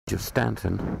village of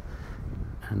Stanton,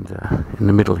 and in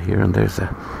the middle here, and there's a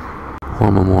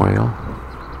war memorial.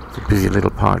 It's a busy little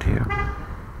part here,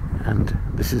 and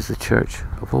this is the Church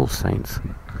of All Saints.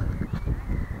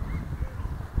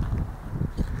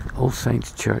 All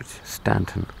Saints Church,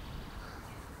 Stanton.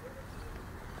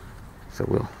 So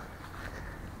we'll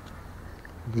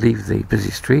leave the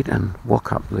busy street and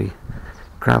walk up the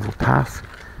gravel path.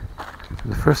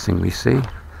 And the first thing we see,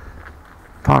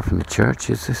 apart from the church,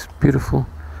 is this beautiful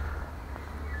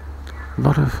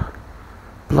lot of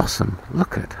blossom.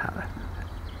 Look at how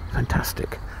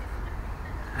fantastic.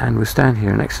 And we stand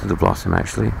here next to the blossom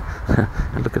actually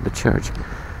and look at the church.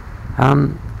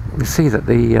 You see that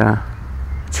the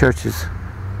church is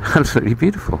absolutely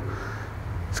beautiful.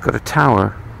 It's got a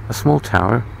tower, a small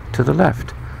tower to the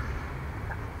left.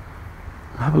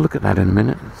 I'll have a look at that in a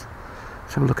minute.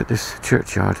 Let's have a look at this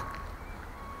churchyard.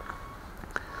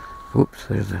 Oops,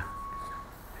 there's a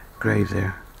grave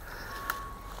there.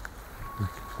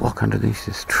 Walk underneath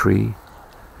this tree.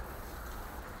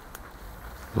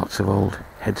 Lots of old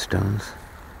headstones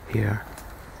here.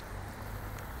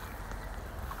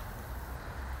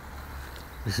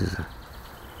 This is a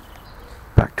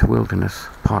back to wilderness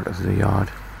part of the yard.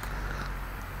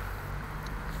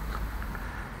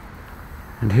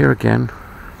 And here again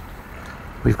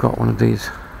we've got one of these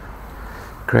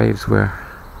graves where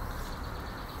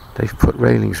they've put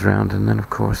railings around, and then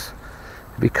of course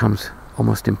it becomes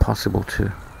almost impossible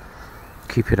to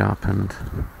keep it up, and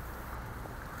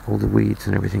all the weeds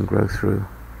and everything grow through.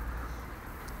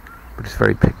 But it's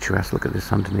very picturesque. Look at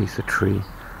this underneath the tree.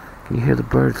 Can you hear the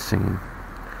birds singing?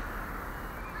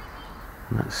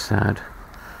 And that's sad.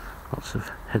 Lots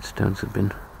of headstones have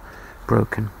been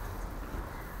broken.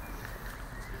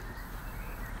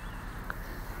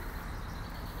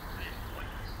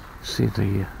 See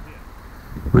the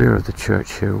rear of the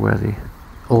church here where the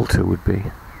altar would be.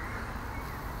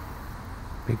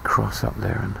 Big cross up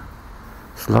there, and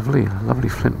it's lovely, lovely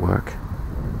flint work.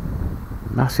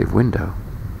 Massive window.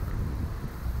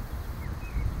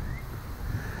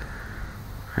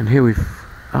 And here we've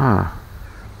got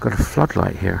a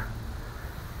floodlight here.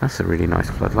 That's a really nice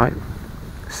floodlight.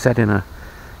 Set in a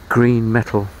green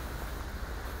metal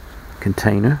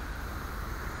container.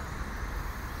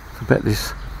 I bet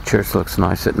this church looks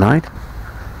nice at night.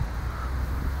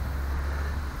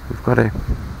 We've got a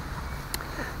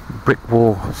brick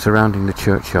wall surrounding the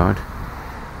churchyard.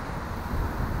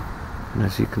 And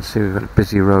as you can see, we've got a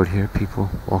busy road here, people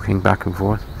walking back and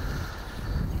forth.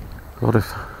 A lot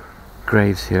of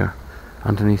graves here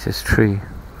underneath this tree.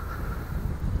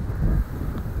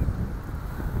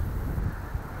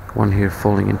 One here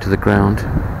falling into the ground.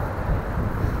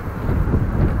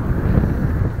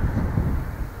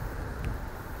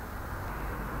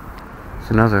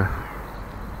 There's another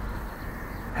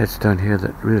headstone here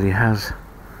that really has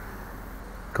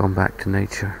gone back to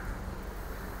nature.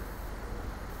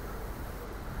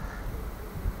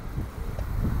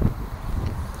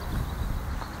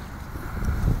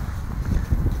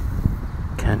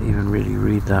 Can't even really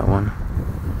read that one.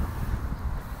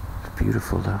 It's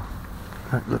beautiful though.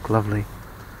 That look lovely.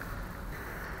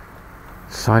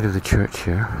 Side of the church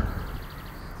here,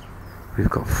 we've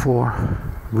got 4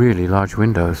 really large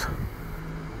windows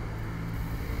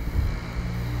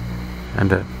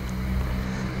and a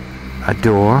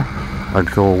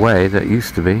doorway that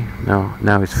used to be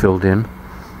now is filled in.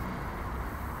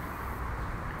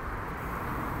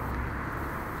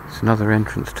 It's another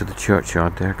entrance to the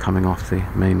churchyard there, coming off the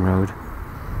main road.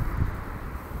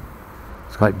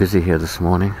 It's quite busy here this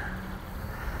morning.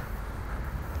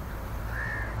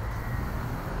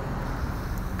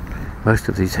 Most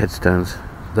of these headstones,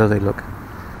 though they look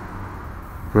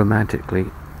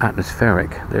romantically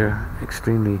atmospheric, they're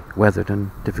extremely weathered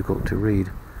and difficult to read.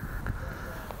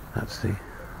 That's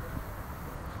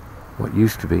what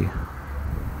used to be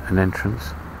an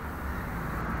entrance.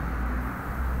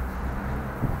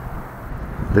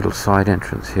 Little side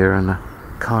entrance here and a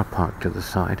car park to the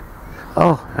side.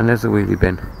 Oh, and there's a wheelie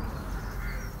bin.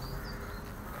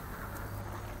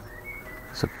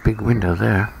 There's a big window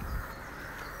there.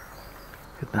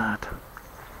 Look at that.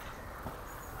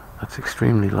 That's an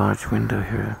extremely large window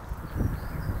here.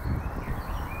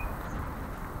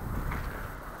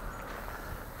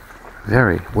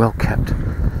 Very well kept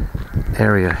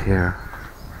area here.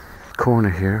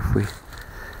 Corner here, if we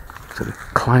sort of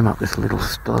climb up this little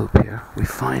slope here, we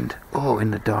find, in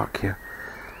the dark here,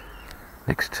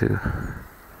 next to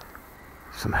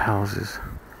some houses,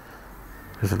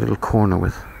 there's a little corner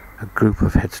with a group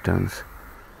of headstones.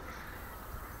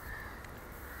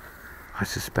 I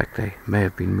suspect they may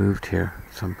have been moved here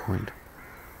at some point.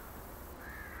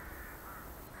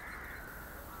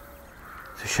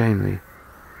 It's a shame the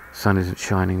sun isn't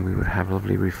shining. We would have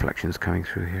lovely reflections coming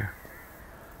through here.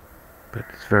 But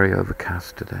it's very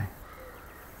overcast today.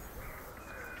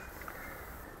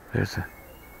 There's a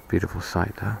beautiful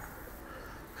sight though.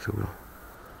 So we'll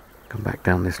come back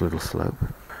down this little slope.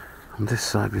 On this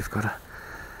side we've got a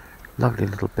lovely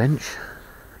little bench.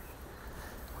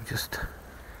 We'll just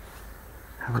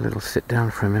have a little sit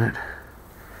down for a minute.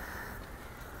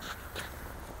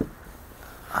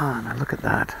 Ah, now look at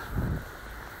that.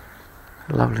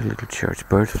 A lovely little church,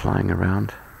 birds flying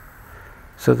around.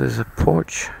 So there's a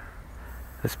porch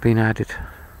that's been added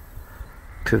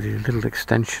to the little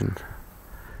extension,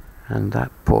 and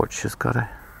that porch has got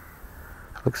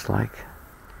looks like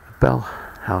a bell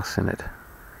house in it.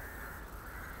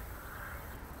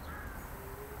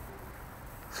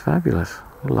 It's fabulous,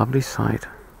 a lovely sight.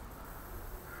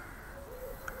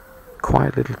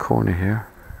 Quiet little corner here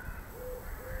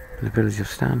in the village of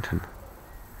Stanton.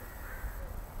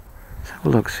 Let's have a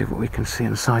look, see what we can see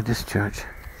inside this church.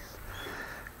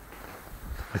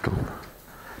 Little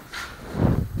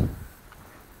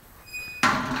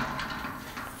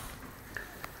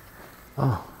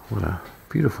oh, what a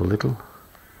beautiful little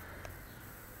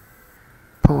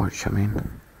porch. I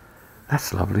mean,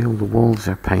 that's lovely. All the walls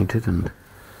are painted and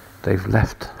they've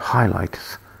left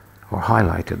highlights or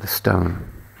highlighted the stone.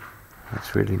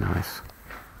 That's really nice.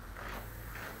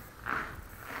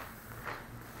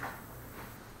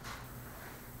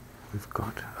 We've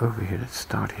got over here, let's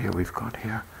start here, we've got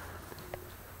here,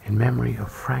 in memory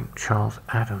of Frank Charles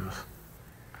Adams,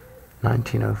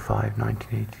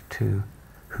 1905-1982,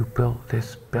 who built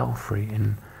this belfry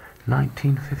in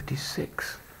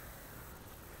 1956.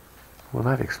 Well,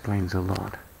 that explains a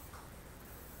lot.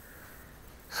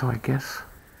 So I guess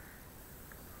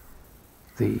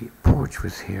the porch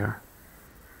was here,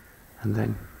 and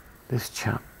then this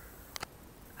chap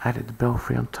added the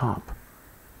belfry on top,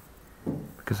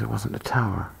 because there wasn't a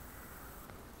tower.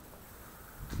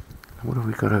 And what have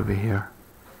we got over here?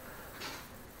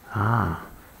 Ah.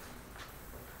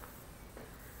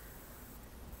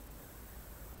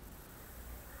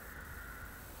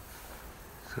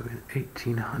 So in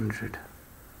 1800,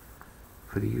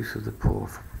 for the use of the poor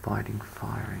for providing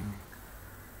firing.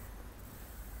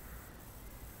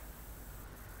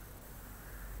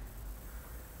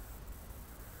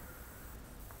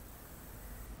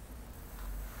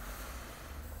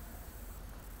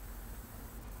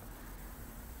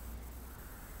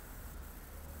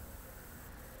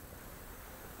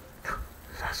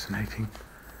 Fascinating.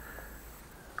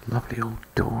 Lovely old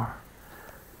door,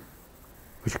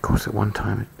 which of course at one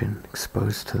time had been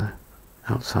exposed to the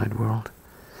outside world.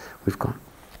 We've got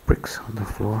bricks on the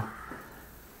floor,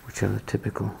 which are the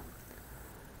typical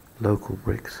local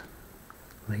bricks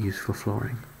they use for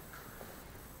flooring.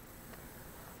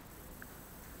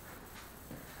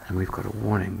 And we've got a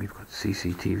warning, we've got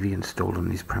CCTV installed on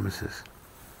these premises.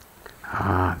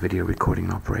 Ah, video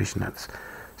recording operation, that's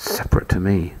separate to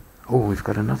me. Oh, we've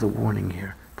got another warning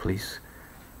here. Police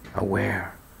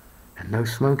aware, and no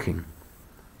smoking.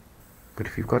 But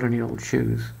if you've got any old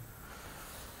shoes,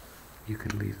 you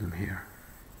can leave them here.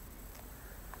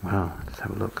 Wow, let's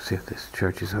have a look, see if this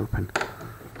church is open.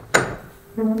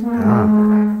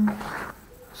 Ah,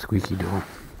 squeaky door.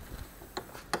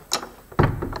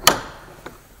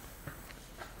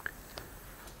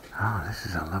 Ah, this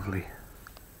is a lovely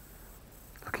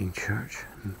looking church.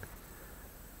 And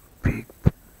big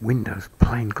windows,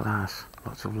 plain glass,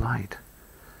 lots of light.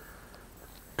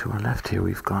 To our left here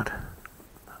we've got a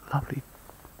lovely,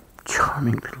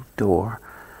 charming little door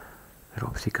that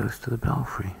obviously goes to the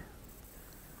belfry.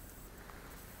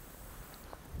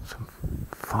 Some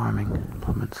farming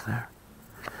implements there.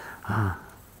 Ah.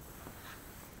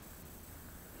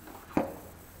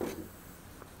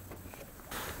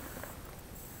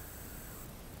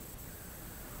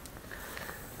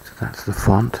 So that's the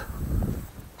font,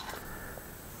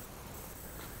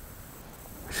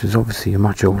 which is obviously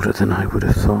much older than I would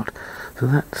have thought. So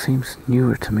that seems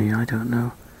newer to me, I don't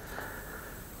know.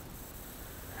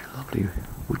 A lovely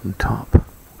wooden top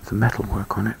with the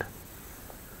metalwork on it.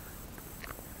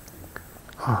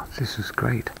 Oh, this is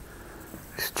great.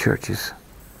 This church is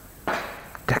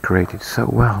decorated so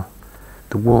well.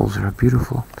 The walls are a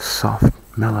beautiful, soft,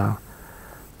 mellow,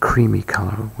 creamy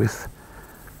colour with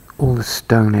all the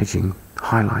stone edging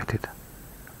highlighted.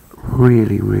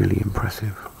 Really, really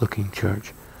impressive looking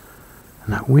church.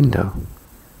 And that window,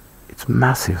 it's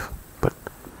massive, but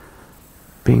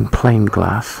being plain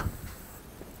glass,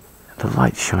 the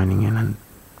light shining in and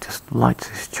just lights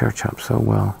this church up so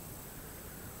well.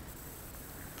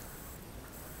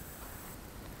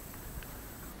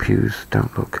 Pews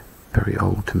don't look very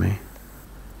old to me.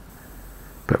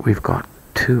 But we've got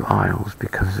 2 aisles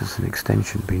because there's an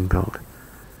extension being built.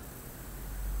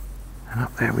 And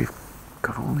up there we've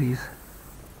got all these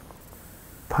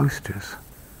posters.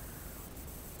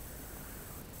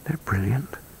 They're brilliant.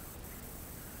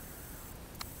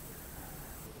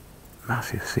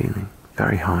 Massive ceiling,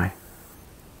 very high,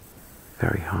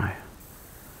 very high.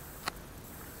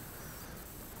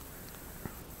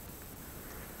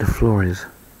 The floor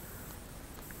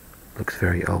looks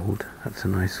very old. That's a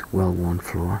nice well-worn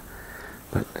floor,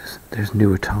 but there's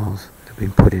newer tiles that have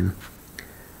been put in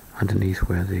underneath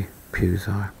where the pews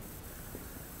are.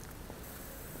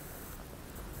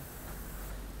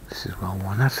 This is well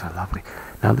worn. That's so lovely.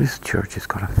 Now this church has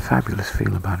got a fabulous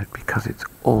feel about it because it's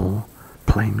all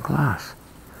plain glass,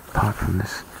 apart from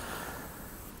this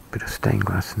bit of stained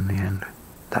glass in the end.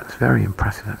 That's very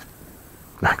impressive.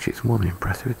 Actually, it's more than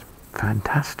impressive. It's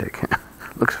fantastic.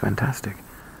 Looks fantastic.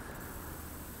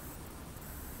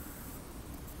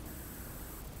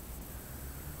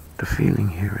 The feeling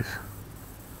here is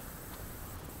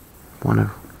one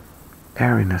of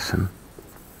airiness, and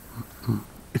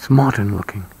it's modern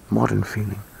looking, modern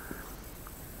feeling.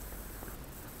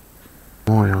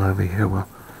 Memorial over here we'll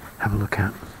have a look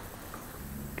at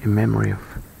in memory of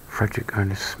Frederick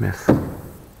Ernest Smith,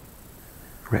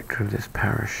 rector of this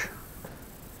parish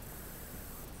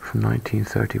from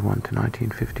 1931 to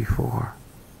 1954.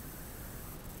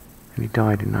 And he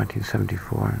died in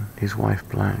 1974, and his wife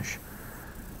Blanche.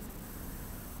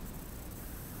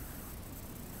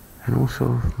 And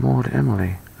also Maud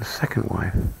Emily, the second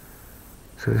wife.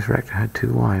 So this rector had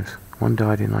 2 wives. One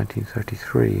died in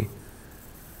 1933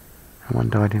 and one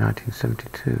died in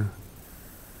 1972.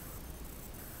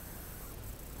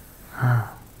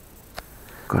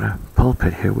 Got a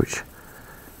pulpit here which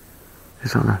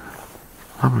is on a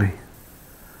lovely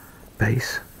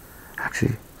base.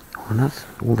 Actually, well, that's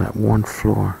all that worn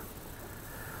floor.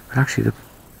 But actually the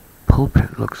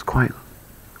pulpit looks quite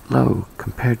low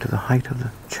compared to the height of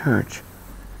the church.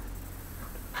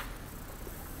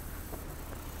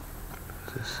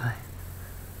 What does it say?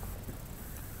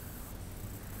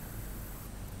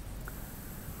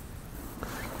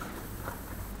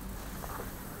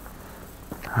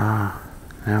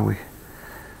 Now we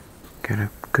get a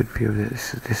good view of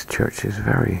this. This church is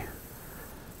very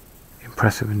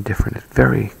impressive and different. It's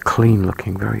very clean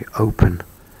looking, very open,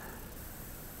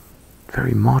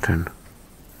 very modern.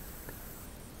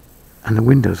 And the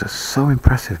windows are so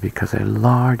impressive because they're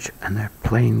large and they're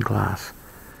plain glass,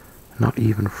 not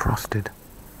even frosted.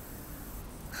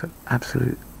 So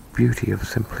absolute beauty of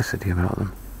simplicity about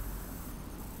them.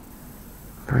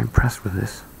 Very impressed with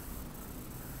this.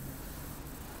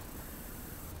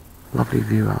 Lovely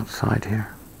view outside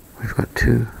here. We've got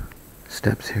 2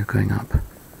 steps here going up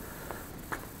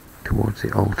towards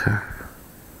the altar.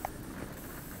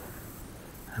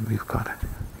 And we've got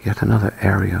yet another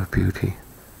area of beauty.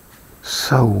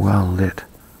 So well lit.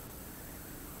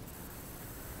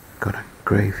 Got a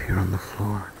grave here on the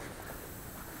floor.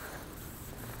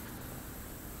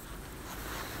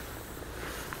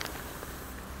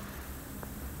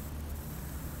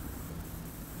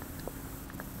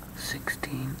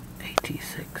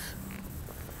 $1686.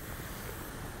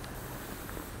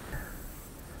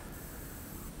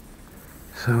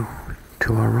 So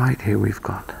to our right here we've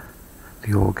got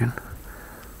the organ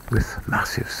with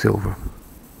massive silver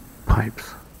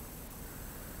pipes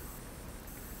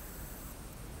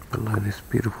below this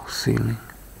beautiful ceiling.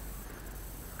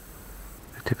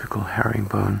 The typical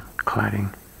herringbone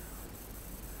cladding,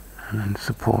 and then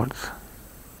supports.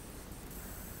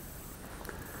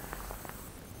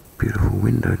 Beautiful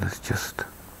window that's just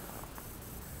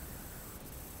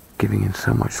giving in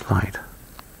so much light.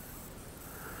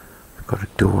 We've got a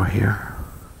door here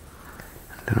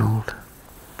and an old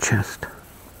chest.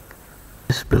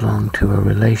 This belonged to a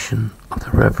relation of the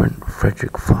Reverend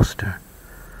Frederick Foster,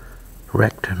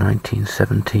 rector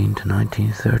 1917 to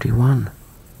 1931.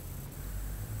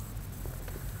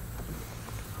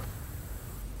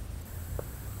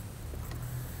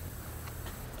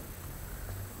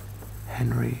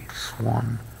 Henry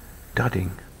Swan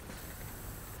Dudding,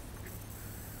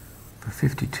 for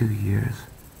 52 years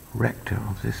rector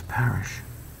of this parish,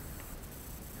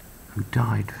 who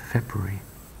died February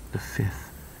the 5th,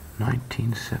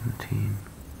 1917.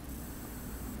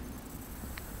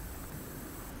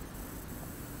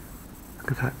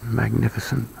 Look at that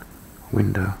magnificent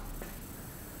window.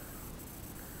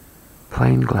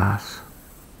 Plain glass,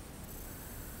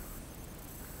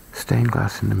 stained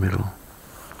glass in the middle,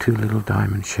 2 little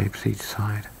diamond shapes each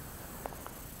side.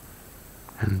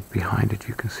 And behind it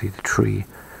you can see the tree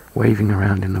waving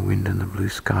around in the wind and the blue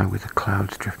sky with the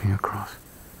clouds drifting across.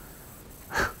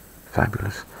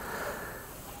 fabulous.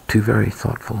 Two very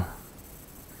thoughtful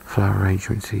flower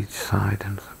arrangements each side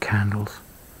and candles.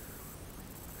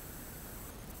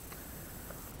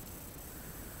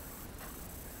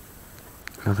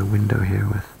 Another window here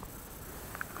with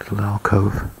a little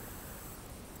alcove.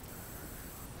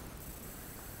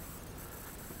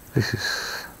 This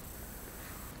is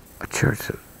a church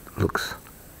that looks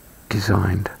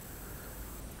designed.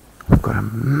 We've got a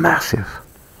massive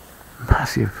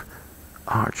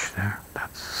arch there.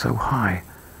 That's so high.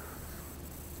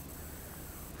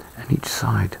 And each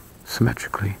side,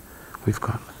 symmetrically, we've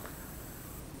got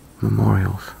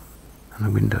memorials and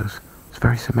the windows. It's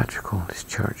very symmetrical, this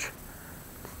church.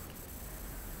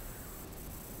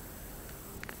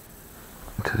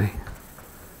 To the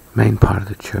main part of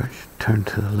the church, turn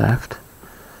to the left,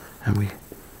 and we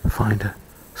find a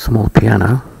small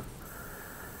piano.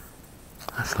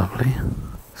 That's lovely.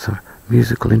 Some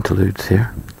musical interludes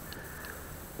here.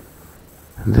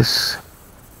 And this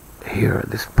here,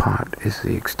 this part, is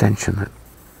the extension that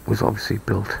was obviously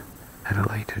built at a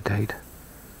later date,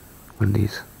 when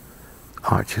these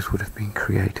arches would have been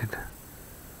created.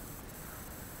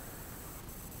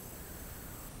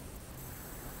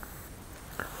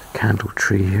 Candle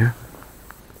tree here,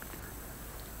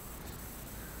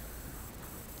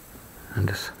 and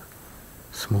this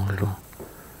small little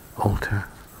altar.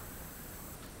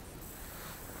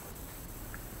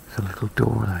 There's a little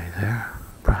doorway there,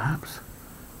 perhaps.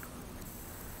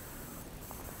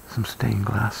 Some stained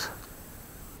glass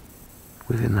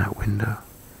within that window.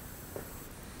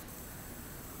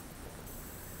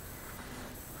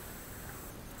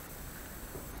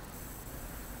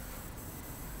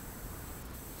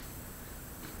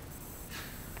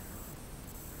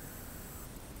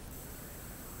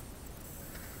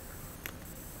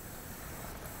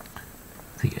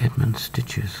 The Edmund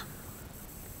stitches.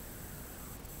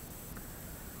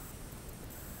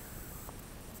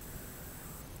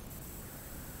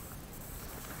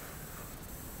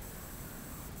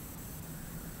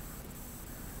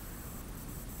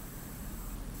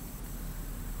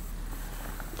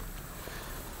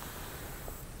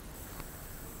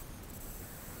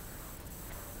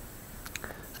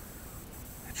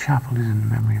 The chapel is in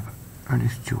memory of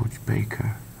Ernest George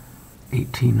Baker,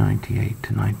 1898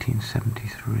 to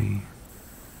 1973.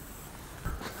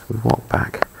 We walk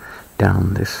back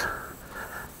down this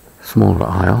smaller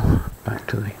aisle back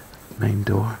to the main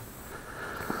door,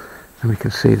 and we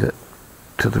can see that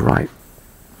to the right,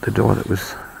 the door that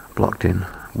was blocked in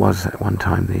was at one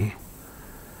time the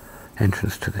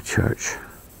entrance to the church,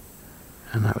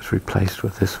 and that was replaced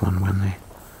with this one when the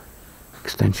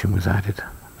extension was added.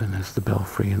 Then there's the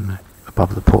belfry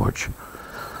above the porch.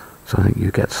 So I think you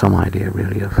get some idea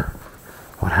really of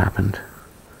what happened.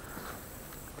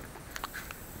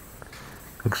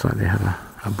 Looks like they have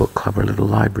a book club or a little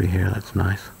library here. That's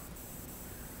nice.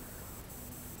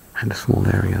 And a small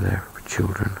area there for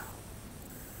children.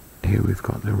 Here we've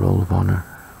got the Roll of Honor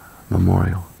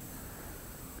memorial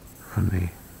from the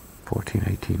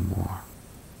 1418 war.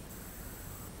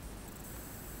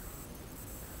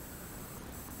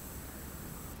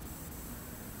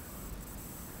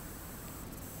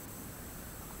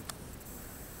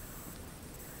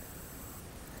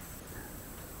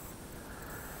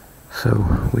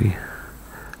 So we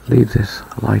leave this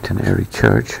light and airy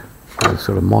church with a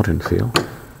sort of modern feel.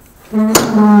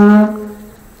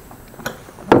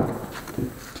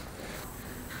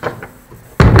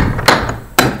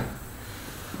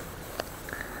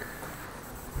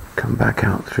 Come back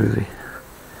out through the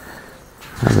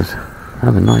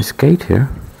rather nice gate here.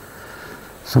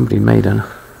 Somebody made a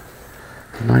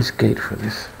nice gate for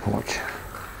this porch.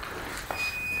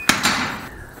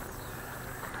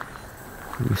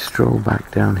 We stroll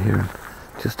back down here and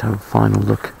just have a final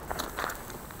look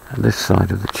at this side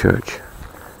of the church,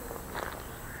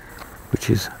 which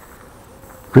is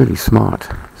really smart.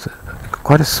 It's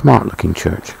quite a smart looking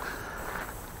church.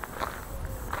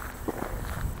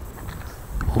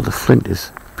 All the flint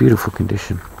is beautiful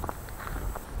condition.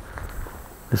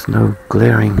 There's no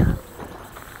glaring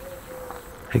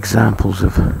examples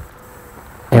of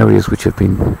areas which have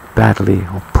been badly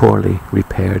or poorly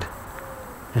repaired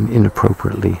and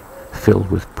inappropriately filled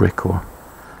with brick or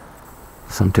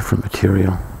some different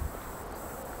material.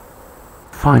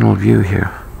 Final view here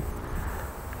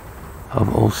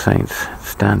of All Saints,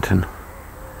 Stanton,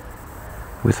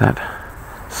 with that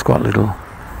squat little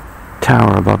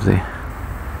tower above the,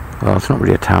 well, it's not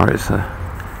really a tower, it's a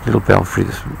little belfry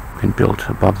that's been built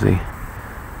above the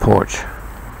porch.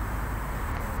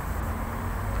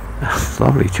 It's a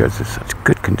lovely church, it's such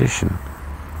good condition.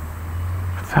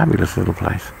 Fabulous little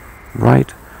place,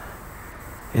 right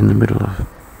in the middle of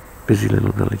busy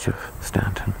little village of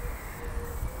Stanton.